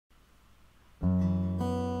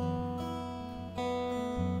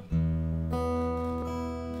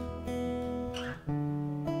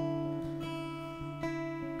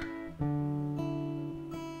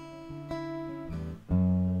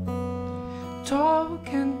talk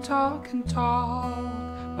and talk and talk,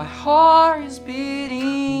 my heart is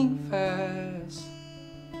beating fast.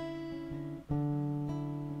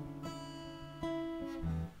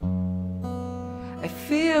 I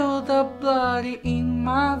feel the blood in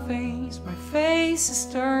my veins, my face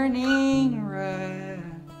is turning red.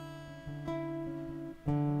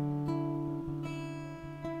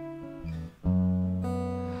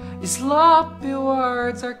 Sloppy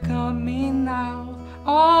words are coming out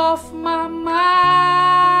of my mouth.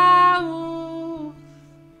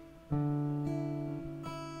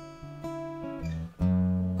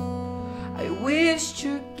 I wish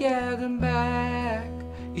you'd get them back.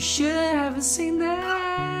 You shouldn't have seen this.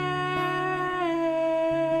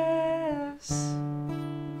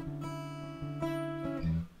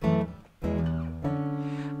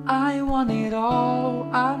 I want it all,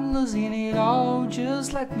 I'm losing it all.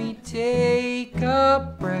 Just let me take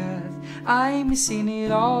a breath. I'm missing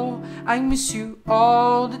it all, I miss you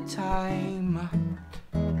all the time.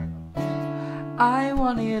 I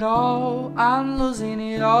want it all, I'm losing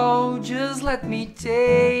it all. Just let me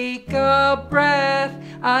take a breath.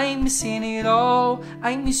 I'm missing it all,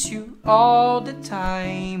 I miss you all the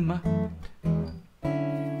time.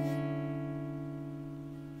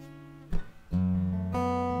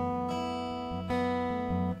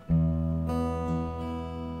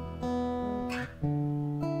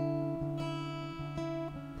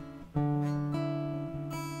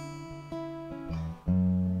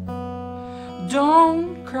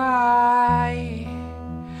 Don't cry,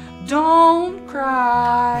 don't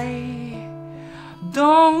cry.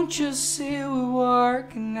 Don't you see we're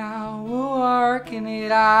working out, we're working it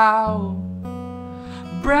out.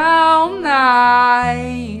 Brown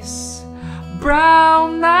eyes,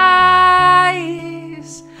 brown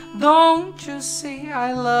eyes. Don't you see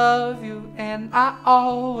I love you and I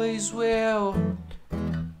always will.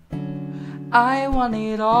 I want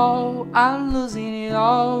it all, I'm losing it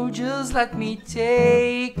all. Just let me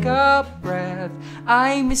take a breath.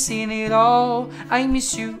 I'm missing it all, I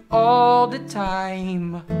miss you all the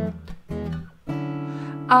time.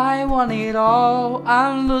 I want it all,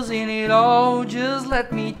 I'm losing it all. Just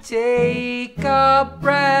let me take a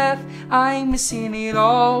breath. I'm missing it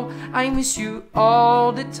all, I miss you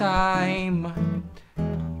all the time.